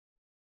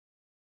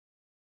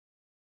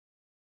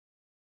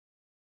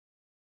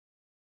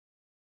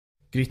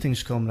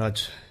Greetings,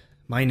 comrades.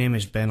 My name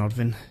is Beinn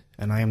Irbhinn,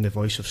 and I am the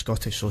voice of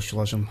Scottish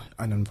socialism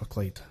in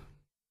Inverclyde.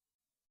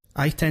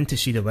 I tend to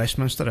see the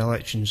Westminster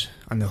elections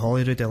and the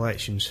Holyrood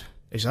elections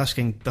as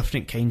asking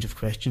different kinds of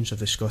questions of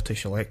the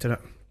Scottish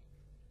electorate.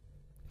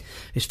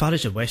 As far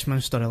as the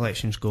Westminster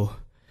elections go,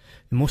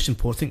 the most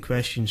important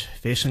questions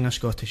facing a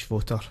Scottish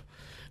voter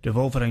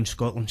revolve around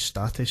Scotland's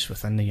status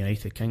within the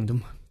United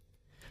Kingdom.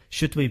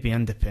 Should we be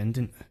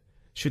independent?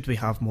 Should we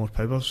have more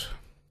powers?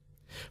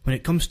 When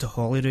it comes to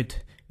Holyrood,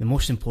 the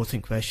most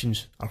important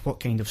questions are what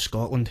kind of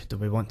Scotland do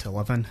we want to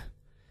live in?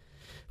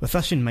 With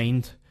this in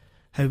mind,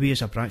 how we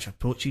as a branch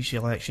approach each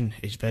election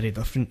is very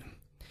different,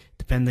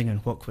 depending on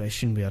what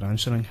question we are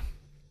answering.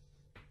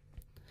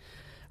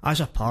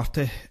 As a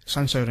party,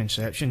 since our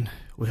inception,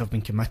 we have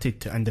been committed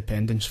to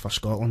independence for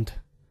Scotland.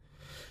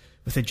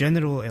 With the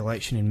general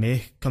election in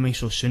May coming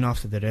so soon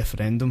after the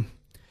referendum,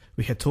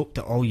 we had hoped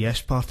that all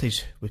yes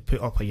parties would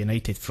put up a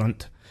united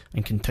front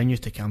and continue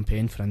to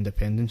campaign for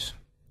independence.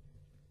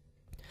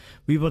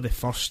 We were the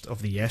first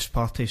of the yes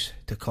parties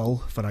to call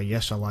for a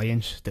yes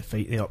alliance to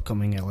fight the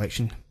upcoming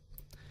election.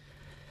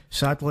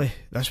 Sadly,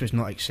 this was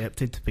not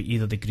accepted by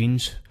either the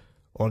Greens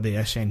or the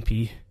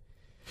SNP,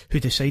 who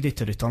decided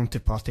to return to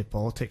party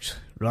politics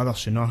rather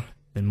sooner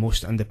than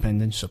most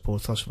independence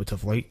supporters would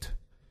have liked.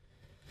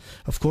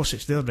 Of course,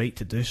 it's their right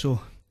to do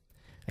so,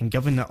 and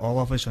given that all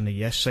of us on the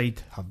yes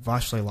side have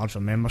vastly larger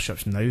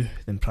memberships now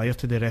than prior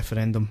to the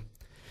referendum,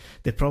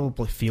 they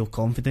probably feel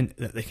confident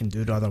that they can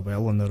do rather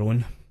well on their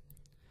own.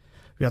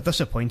 We are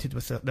disappointed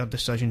with their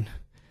decision.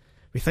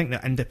 We think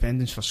that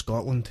independence for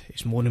Scotland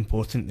is more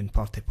important than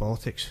party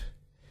politics,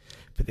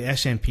 but the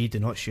SNP do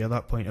not share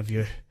that point of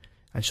view,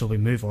 and so we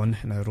move on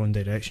in our own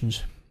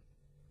directions.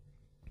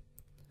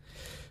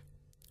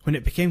 When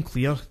it became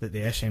clear that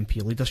the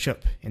SNP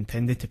leadership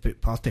intended to put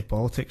party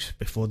politics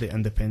before the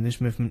independence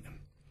movement,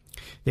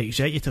 the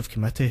Executive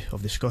Committee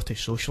of the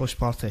Scottish Socialist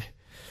Party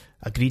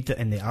agreed that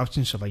in the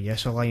absence of a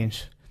yes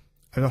alliance,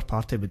 our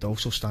party would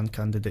also stand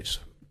candidates.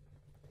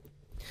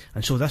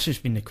 And so this has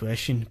been the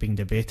question being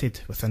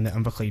debated within the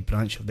Inverclyde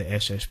branch of the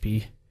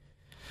SSP.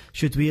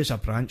 Should we as a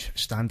branch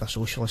stand a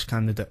socialist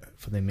candidate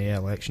for the May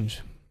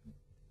elections?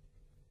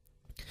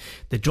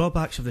 The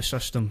drawbacks of the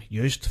system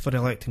used for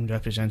electing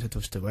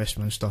representatives to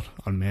Westminster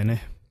are many.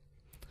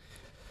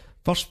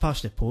 First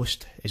past the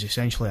post is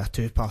essentially a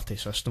two-party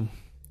system,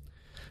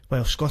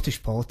 while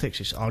Scottish politics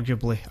is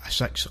arguably a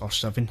 6 or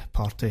 7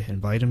 party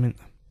environment.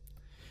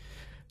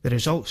 The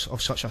results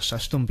of such a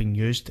system being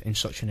used in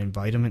such an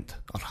environment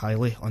are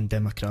highly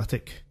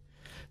undemocratic,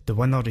 the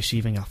winner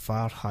receiving a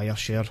far higher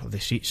share of the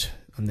seats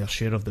than their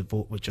share of the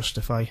vote would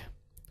justify.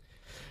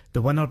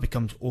 The winner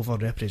becomes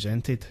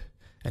overrepresented,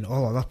 and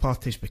all other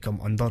parties become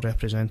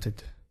underrepresented.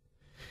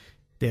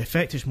 The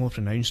effect is more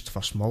pronounced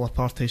for smaller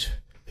parties,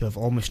 who have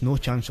almost no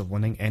chance of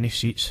winning any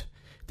seats,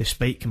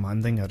 despite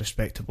commanding a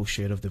respectable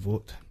share of the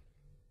vote.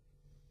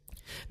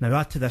 Now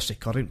add to this the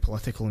current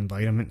political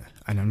environment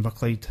in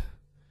Inverclyde.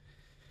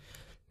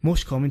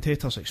 Most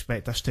commentators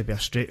expect this to be a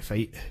straight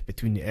fight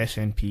between the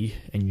SNP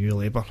and New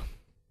Labour.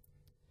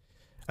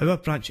 Our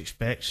branch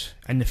expects,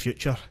 in the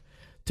future,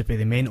 to be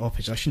the main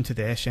opposition to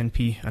the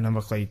SNP in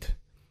Inverclyde,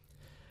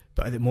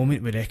 but at the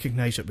moment we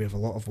recognise that we have a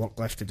lot of work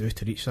left to do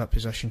to reach that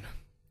position.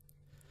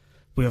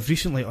 We have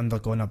recently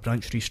undergone a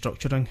branch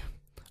restructuring,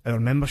 our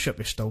membership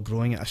is still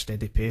growing at a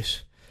steady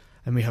pace,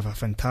 and we have a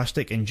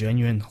fantastic and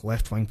genuine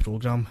left-wing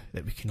programme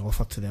that we can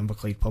offer to the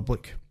Inverclyde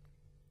public.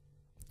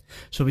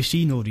 So we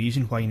see no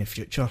reason why in the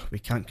future we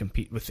can't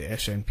compete with the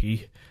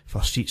SNP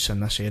for seats in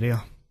this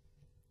area.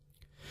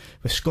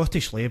 With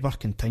Scottish Labour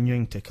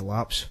continuing to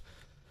collapse,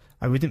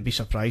 I wouldn't be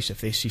surprised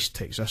if they ceased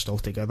to exist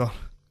altogether,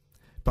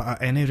 but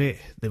at any rate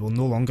they will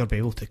no longer be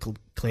able to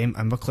claim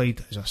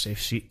Inverclyde as a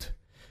safe seat,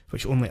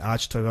 which only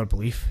adds to our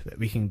belief that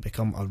we can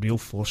become a real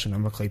force in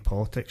Inverclyde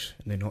politics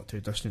in the not too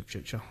distant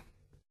future.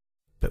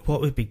 But what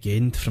would be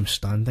gained from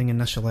standing in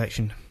this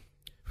election,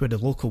 where the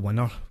local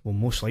winner will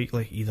most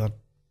likely either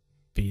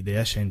be the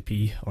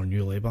SNP or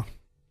New Labour?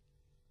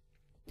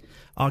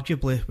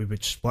 Arguably we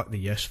would split the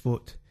yes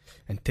vote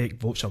and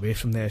take votes away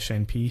from the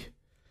SNP,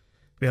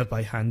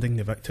 thereby handing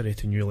the victory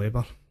to New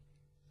Labour.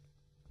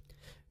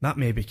 That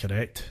may be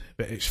correct,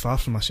 but it's far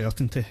from a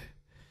certainty.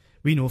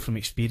 We know from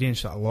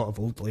experience that a lot of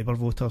old Labour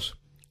voters,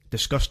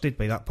 disgusted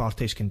by that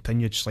party's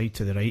continued slide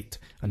to the right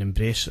and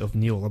embrace of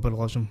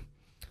neoliberalism,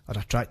 are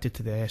attracted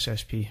to the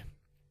SSP.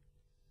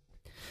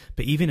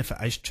 But even if it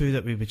is true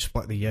that we would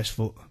split the yes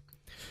vote,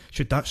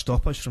 should that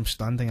stop us from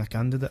standing a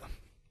candidate?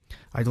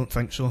 I don't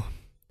think so.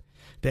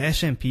 The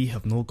SNP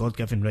have no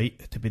God-given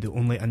right to be the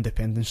only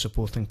independence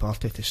supporting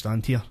party to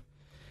stand here,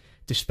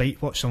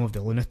 despite what some of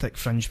the lunatic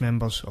fringe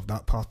members of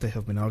that party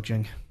have been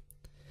arguing.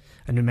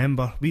 And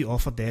remember, we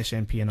offered the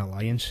SNP an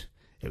alliance,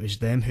 it was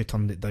them who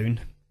turned it down.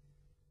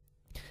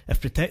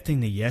 If protecting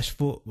the yes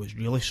vote was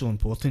really so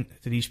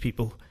important to these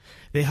people,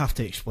 they have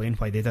to explain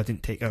why they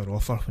didn't take our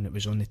offer when it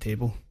was on the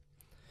table.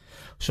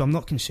 So I'm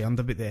not concerned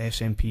about the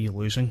SNP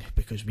losing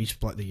because we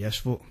split the yes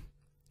vote.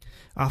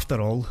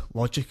 After all,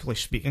 logically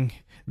speaking,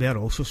 they are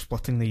also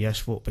splitting the yes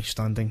vote by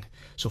standing,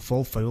 so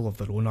fall foul of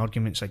their own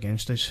arguments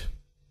against us.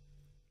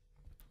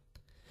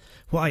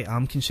 What I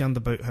am concerned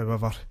about,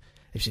 however,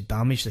 is the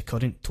damage the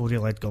current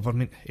Tory-led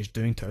government is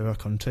doing to our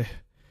country,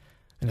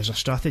 and as a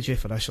strategy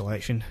for this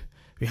election,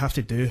 we have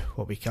to do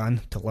what we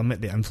can to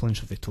limit the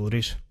influence of the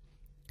Tories,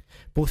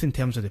 both in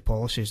terms of the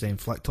policies they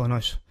inflict on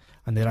us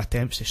and their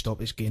attempts to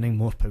stop us gaining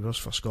more powers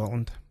for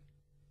Scotland.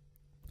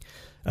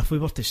 If we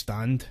were to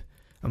stand,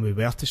 and we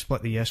were to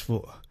split the yes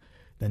vote,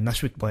 then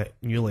this would let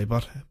New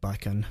Labour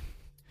back in.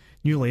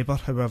 New Labour,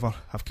 however,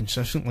 have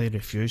consistently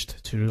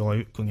refused to rule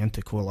out going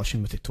into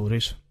coalition with the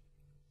Tories.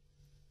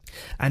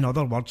 In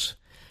other words,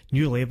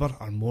 New Labour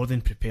are more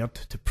than prepared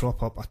to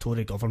prop up a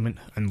Tory government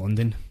in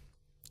London.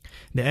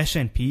 The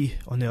SNP,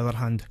 on the other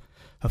hand,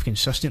 have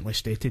consistently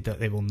stated that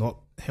they will not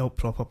help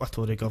prop up a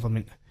Tory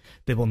government.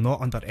 They will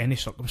not under any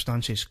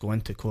circumstances go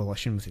into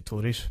coalition with the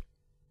Tories.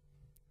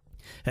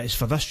 It is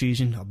for this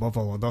reason, above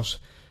all others,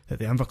 that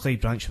the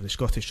Inverclyde branch of the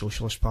Scottish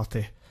Socialist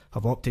Party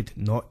have opted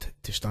not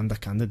to stand a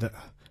candidate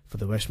for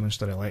the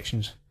Westminster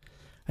elections,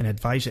 and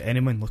advise that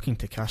anyone looking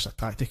to cast a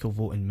tactical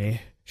vote in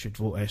May should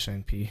vote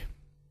SNP.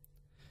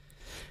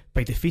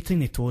 By defeating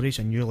the Tories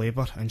and New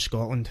Labour in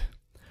Scotland,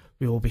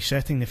 we will be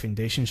setting the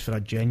foundations for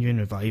a genuine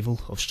revival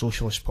of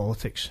socialist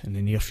politics in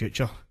the near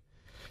future,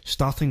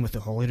 starting with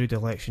the Holyrood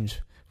elections,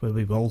 where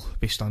we will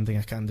be standing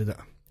a candidate.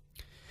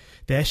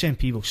 The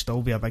SNP will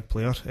still be a big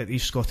player at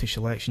these Scottish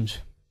elections,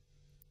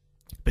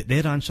 but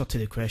their answer to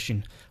the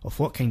question of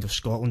what kind of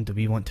Scotland do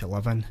we want to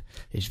live in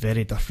is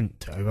very different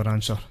to our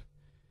answer.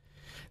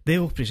 They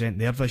will present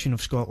their vision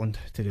of Scotland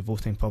to the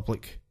voting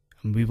public,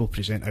 and we will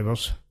present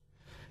ours.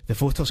 The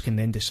voters can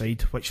then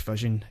decide which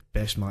vision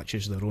best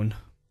matches their own.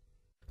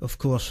 Of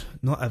course,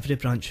 not every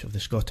branch of the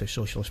Scottish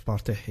Socialist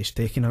Party is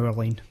taking our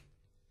line.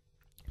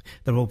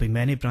 There will be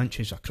many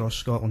branches across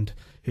Scotland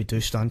who do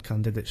stand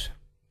candidates.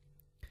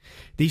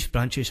 These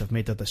branches have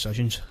made their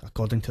decisions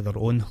according to their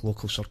own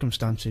local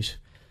circumstances,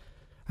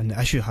 and the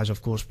issue has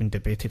of course been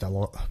debated a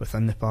lot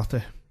within the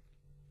party.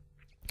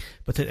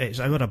 But it is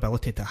our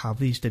ability to have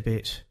these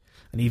debates,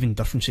 and even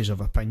differences of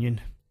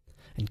opinion,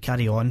 and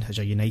carry on as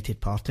a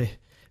united party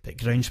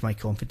that grounds my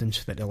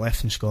confidence that the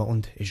left in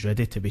Scotland is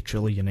ready to be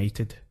truly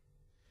united.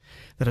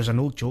 There is an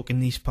old joke in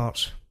these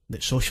parts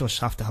that socialists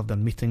have to have their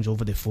meetings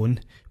over the phone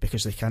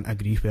because they can't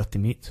agree where to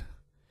meet.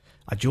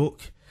 A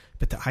joke,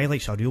 but it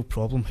highlights a real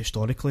problem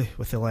historically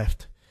with the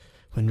left,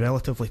 when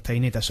relatively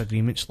tiny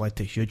disagreements led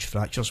to huge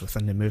fractures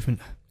within the movement.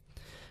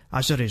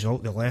 As a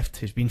result, the left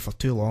has been for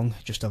too long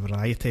just a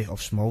variety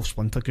of small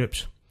splinter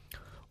groups,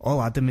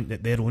 all adamant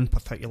that their own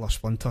particular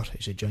splinter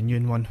is a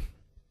genuine one.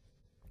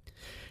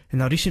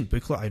 In a recent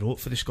booklet I wrote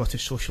for the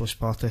Scottish Socialist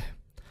Party,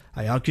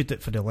 I argued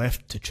that for the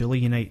left to truly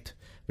unite,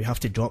 we have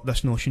to drop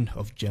this notion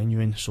of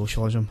genuine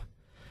socialism.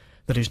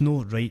 There is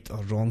no right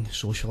or wrong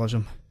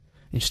socialism.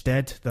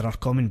 Instead, there are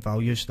common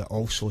values that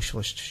all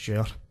socialists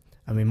share,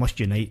 and we must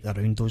unite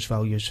around those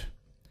values.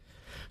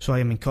 So I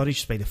am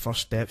encouraged by the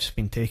first steps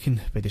being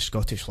taken by the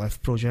Scottish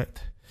Left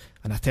Project,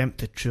 an attempt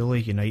to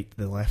truly unite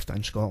the left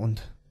in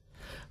Scotland.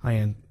 I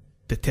am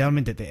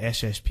determined that the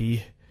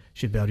SSP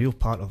should be a real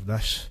part of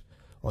this,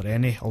 or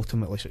any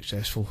ultimately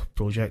successful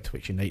project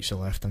which unites the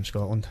left in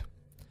Scotland.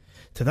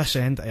 To this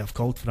end, I have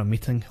called for a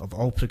meeting of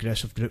all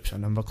progressive groups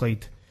in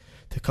Inverclyde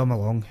to come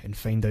along and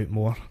find out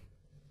more.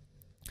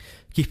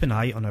 Keep an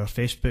eye on our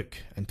Facebook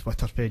and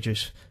Twitter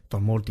pages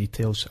for more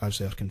details as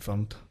they are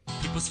confirmed.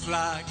 People's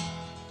flag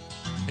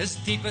is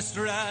deepest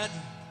red,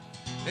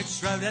 it's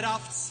shrouded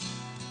oft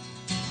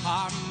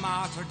our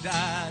martyr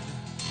dead,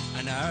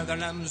 and ere their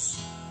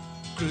limbs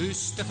grew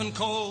stiff and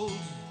cold,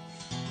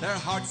 their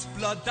hearts'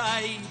 blood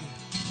dyed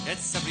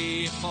its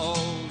every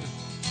fold.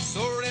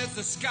 So raise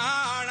the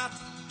scarlet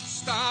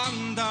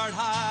standard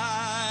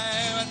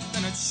high,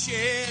 within its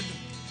shade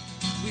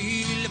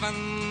we live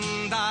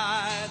and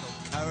die.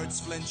 Though cowards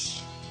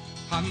flinch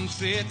and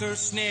traitors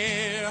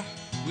sneer,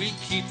 we'll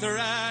keep the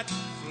red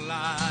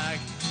flag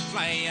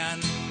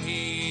flying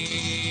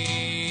here.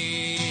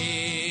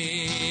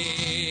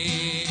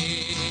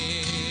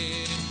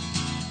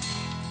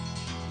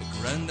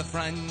 The ground the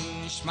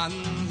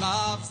Frenchman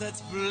loves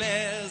its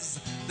blaze,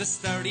 the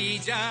sturdy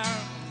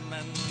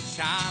German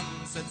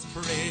chants its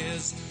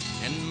praise.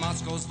 In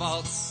Moscow's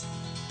vaults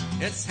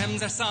its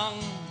hymns are sung,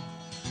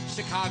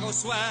 Chicago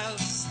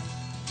swells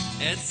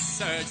its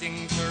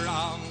surging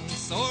throng.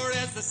 So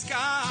raise the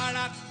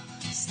scarlet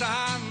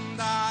standard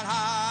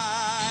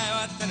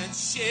high, within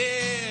its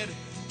shade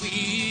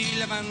we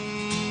live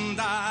and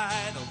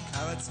die. Though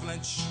cowards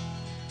flinch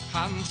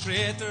and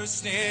traitors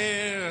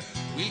sneer,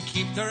 we'll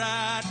keep the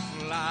red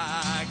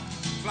flag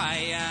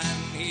flying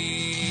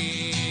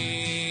here.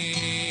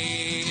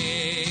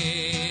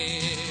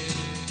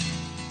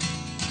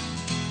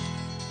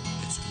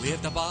 It's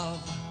waved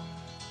above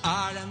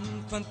our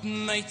infant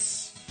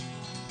nights,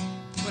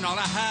 when all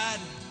I had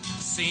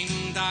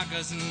seemed dark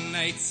as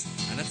nights,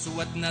 and it's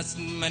witnessed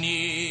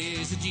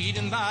many's a deed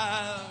and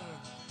vile.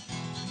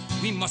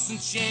 We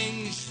mustn't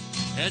change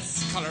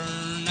its colour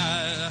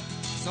now,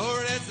 so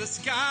red the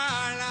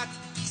scarlet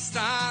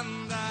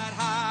standard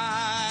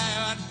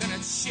high. Within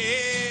its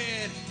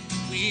shade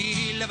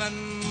we live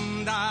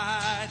and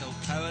die, though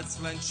cowards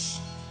flinch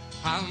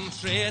and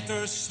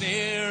traitors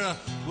sneer,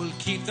 we'll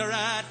keep the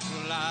red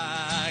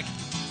flag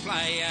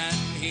flying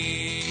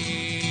here.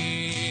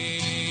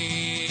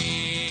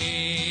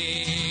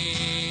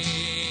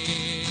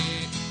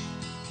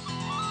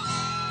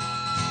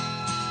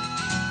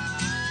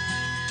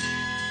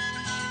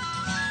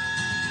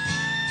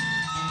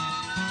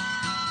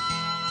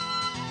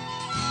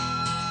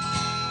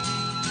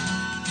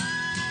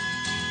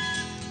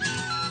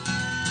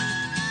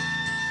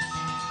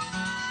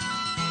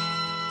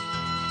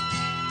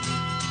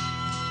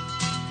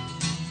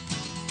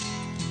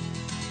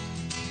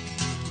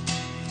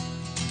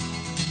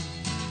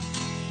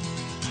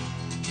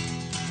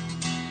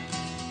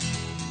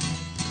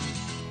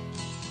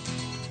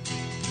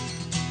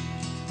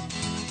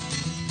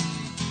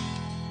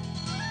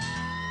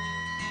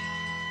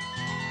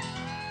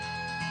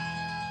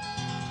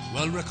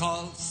 Well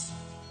recalls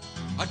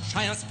our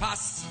triumphs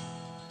past,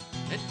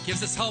 it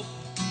gives us hope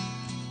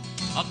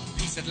of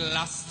peace at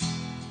last.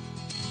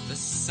 The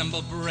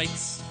symbol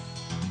breaks,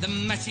 the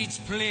message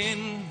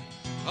plain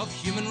of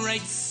human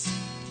rights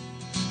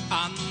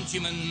and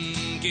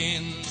human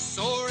gain.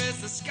 So is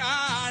the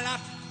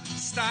scarlet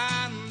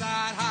standard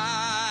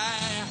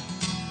high,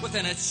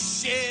 within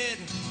its shade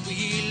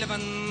we live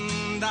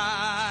and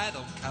die,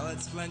 though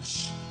cowards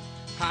flinch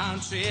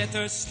and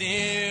traitors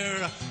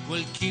sneer,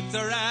 we'll keep the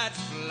red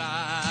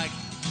flag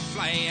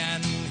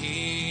flying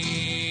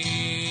here.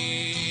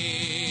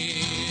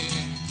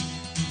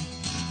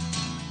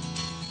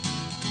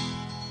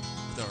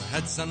 With our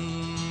heads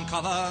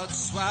uncovered,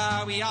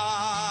 swear we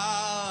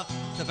are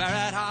to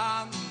bear it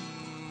onward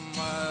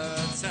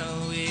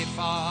till we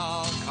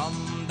fall.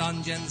 Come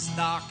dungeons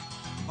dark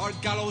or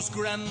gallows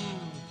grim,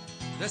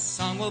 this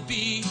song will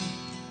be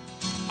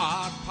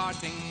our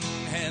parting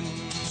hymn.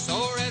 So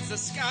is the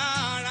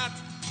scarlet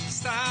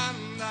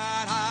standard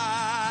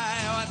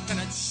high, within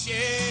its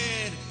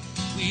shade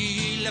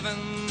we live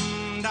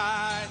and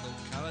die,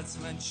 though cowards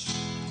flinch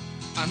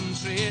and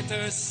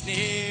traitors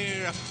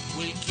sneer,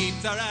 we'll keep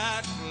the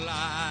red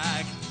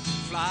flag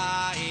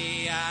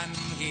flying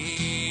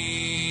here.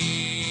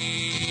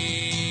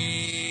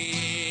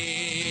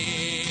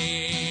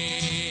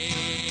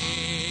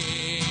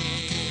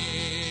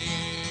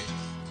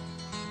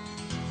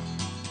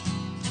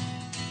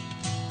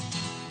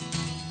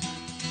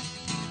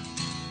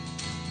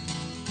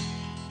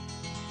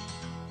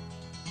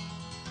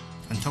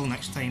 Until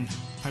next time,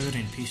 power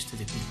and peace to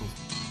the people.